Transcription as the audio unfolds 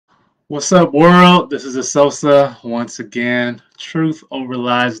What's up, world? This is Asosa once again. Truth over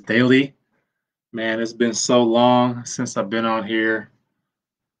lies daily. Man, it's been so long since I've been on here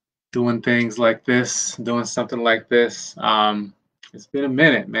doing things like this, doing something like this. It's been a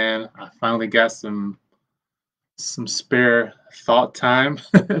minute, man. I finally got some spare thought time,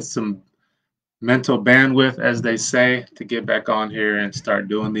 some mental bandwidth, as they say, to get back on here and start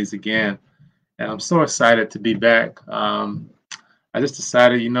doing these again. And I'm so excited to be back. I just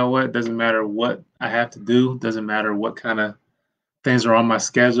decided, you know what? Doesn't matter what I have to do. Doesn't matter what kind of things are on my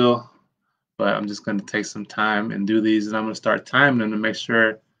schedule. But I'm just going to take some time and do these, and I'm going to start timing them to make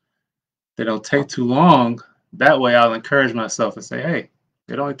sure they don't take too long. That way, I'll encourage myself and say, "Hey,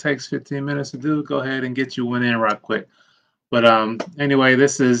 it only takes 15 minutes to do. Go ahead and get you one in right quick." But anyway,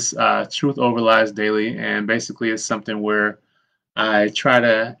 this is Truth Over Lies Daily, and basically, it's something where I try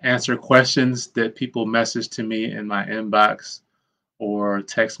to answer questions that people message to me in my inbox or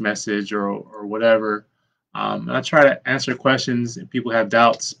text message or whatever. And I try to answer questions. And people have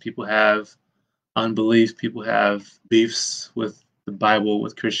doubts. People have unbelief. People have beefs with the Bible,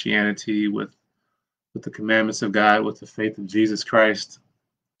 with Christianity, with the commandments of God, with the faith of Jesus Christ,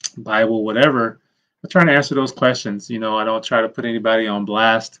 Bible, whatever. I try to answer those questions. You know, I don't try to put anybody on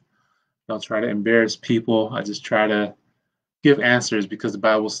blast. I don't try to embarrass people. I just try to give answers because the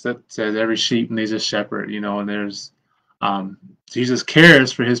Bible says every sheep needs a shepherd, you know, and there's um, Jesus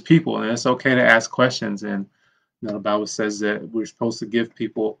cares for his people, and it's okay to ask questions. And you know, the Bible says that we're supposed to give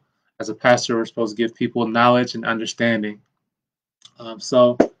people, as a pastor, we're supposed to give people knowledge and understanding.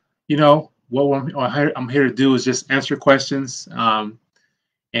 So, you know, I'm here to do is just answer questions.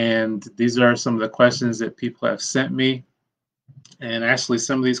 And these are some of the questions that people have sent me. And actually,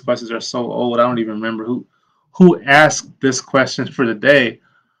 some of these questions are so old, I don't even remember who asked this question for the day.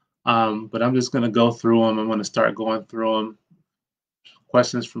 But I'm just going to go through them. I'm going to start going through them,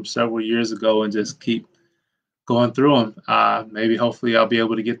 questions from several years ago, and just keep going through them. Maybe hopefully I'll be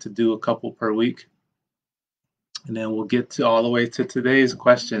able to get to do a couple per week. And then we'll get to all the way to today's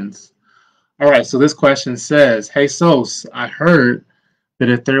questions. All right, so this question says, "Hey Sos, I heard that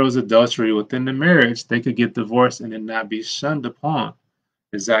if there was adultery within the marriage, they could get divorced and it not be shunned upon.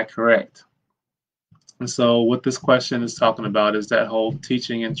 Is that correct?" And so what this question is talking about is that whole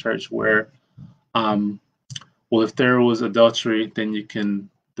teaching in church where um, well, if there was adultery, then you can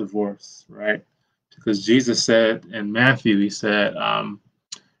divorce, right? Because Jesus said in Matthew, he said,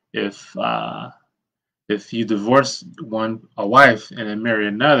 if if you divorce a wife and then marry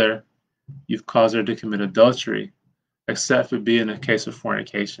another, you've caused her to commit adultery, except for being a case of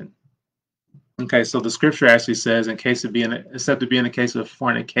fornication. Okay, so the scripture actually says, in case of being, except to be in a case of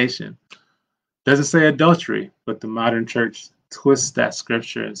fornication. Doesn't say adultery, but the modern church twists that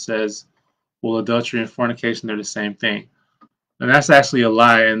scripture and says, well, adultery and fornication are the same thing. And that's actually a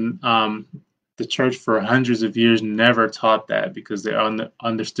lie. And the church for hundreds of years never taught that because they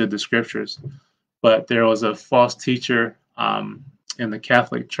understood the scriptures. But there was a false teacher in the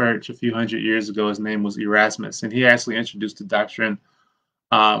Catholic Church a few hundred years ago. His name was Erasmus, and he actually introduced the doctrine,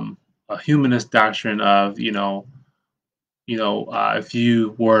 a humanist doctrine of, if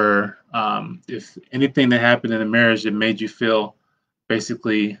you were, if anything that happened in a marriage that made you feel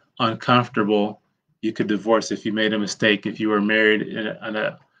basically uncomfortable, you could divorce if you made a mistake. If you were married,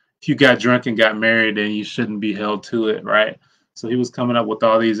 if you got drunk and got married, then you shouldn't be held to it, right? So he was coming up with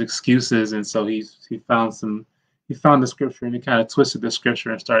all these excuses, and so he found the scripture and he kind of twisted the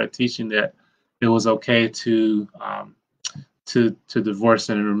scripture and started teaching that it was okay to divorce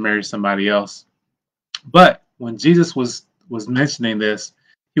and marry somebody else. But when Jesus was mentioning this,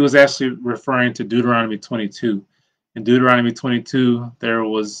 he was actually referring to Deuteronomy 22. In Deuteronomy 22, there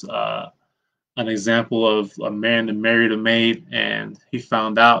was an example of a man that married a maid, and he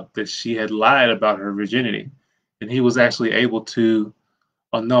found out that she had lied about her virginity, and he was actually able to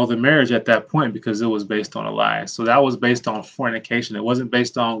annul the marriage at that point because it was based on a lie. So that was based on fornication. It wasn't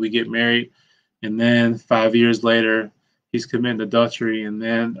based on we get married, and then 5 years later he's committing adultery, and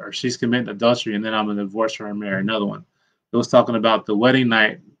then or she's committing adultery, and then I'm gonna divorce her and marry another one. It was talking about the wedding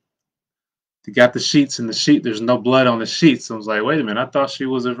night. You got the sheets, and the sheet there's no blood on the sheets. So I was like, wait a minute, I thought she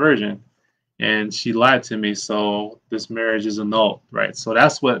was a virgin and she lied to me, so this marriage is annulled, right? So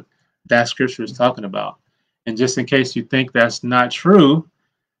that's what that scripture is talking about. And just in case you think that's not true,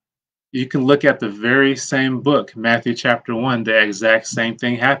 you can look at the very same book, Matthew chapter 1. The exact same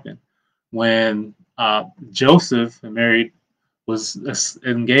thing happened when Joseph was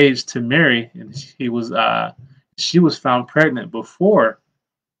engaged to Mary, and she was found pregnant before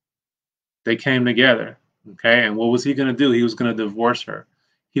they came together. Okay, and what was he going to do? He was going to divorce her.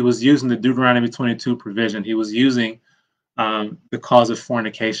 He was using the Deuteronomy 22 provision. He was using the cause of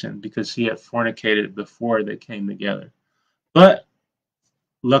fornication, because she had fornicated before they came together. But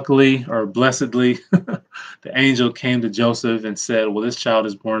luckily or blessedly, the angel came to Joseph and said, well, this child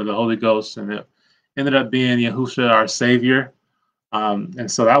is born of the Holy Ghost, and it ended up being Yahusha, our Savior.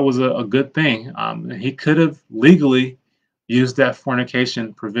 And so that was a good thing. He could have legally used that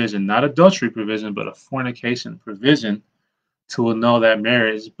fornication provision, not adultery provision, but a fornication provision to annul that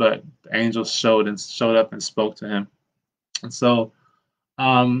marriage. But the angel showed up and spoke to him. And so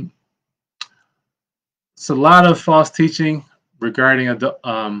um, it's a lot of false teaching regarding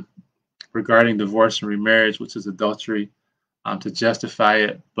regarding divorce and remarriage, which is adultery, to justify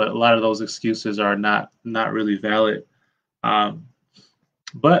it. But a lot of those excuses are not really valid. Um,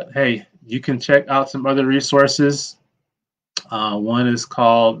 but hey, you can check out some other resources. One is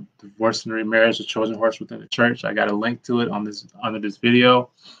called "Divorce and Remarriage: The Trojan Horse Within the Church." I got a link to it on this under this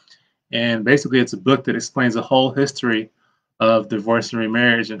video, and basically, it's a book that explains the whole history of divorce and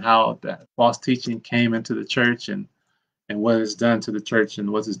remarriage and how that false teaching came into the church, and what it's done to the church and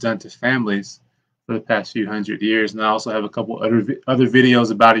what it's done to families for the past few hundred years. And I also have a couple other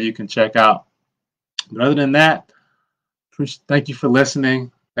videos about it you can check out. But other than that, thank you for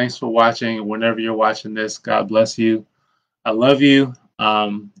listening. Thanks for watching. Whenever you're watching this, God bless you. I love you.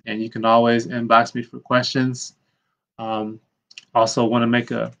 And you can always inbox me for questions. Also want to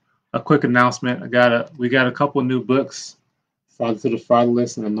make a quick announcement. We got a couple new books, Father to the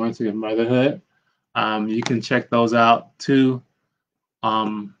Fatherless and Anointing of Motherhood. You can check those out too.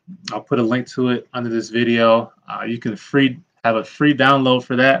 I'll put a link to it under this video. You can have a free download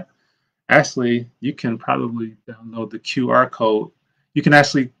for that. Actually, you can probably download the QR code. You can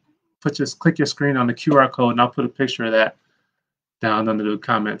actually click your screen on the QR code, and I'll put a picture of that down under the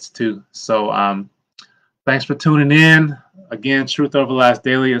comments too. So thanks for tuning in. Again, Truth Over Lies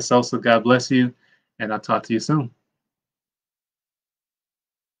Daily. It's also God bless you, and I'll talk to you soon.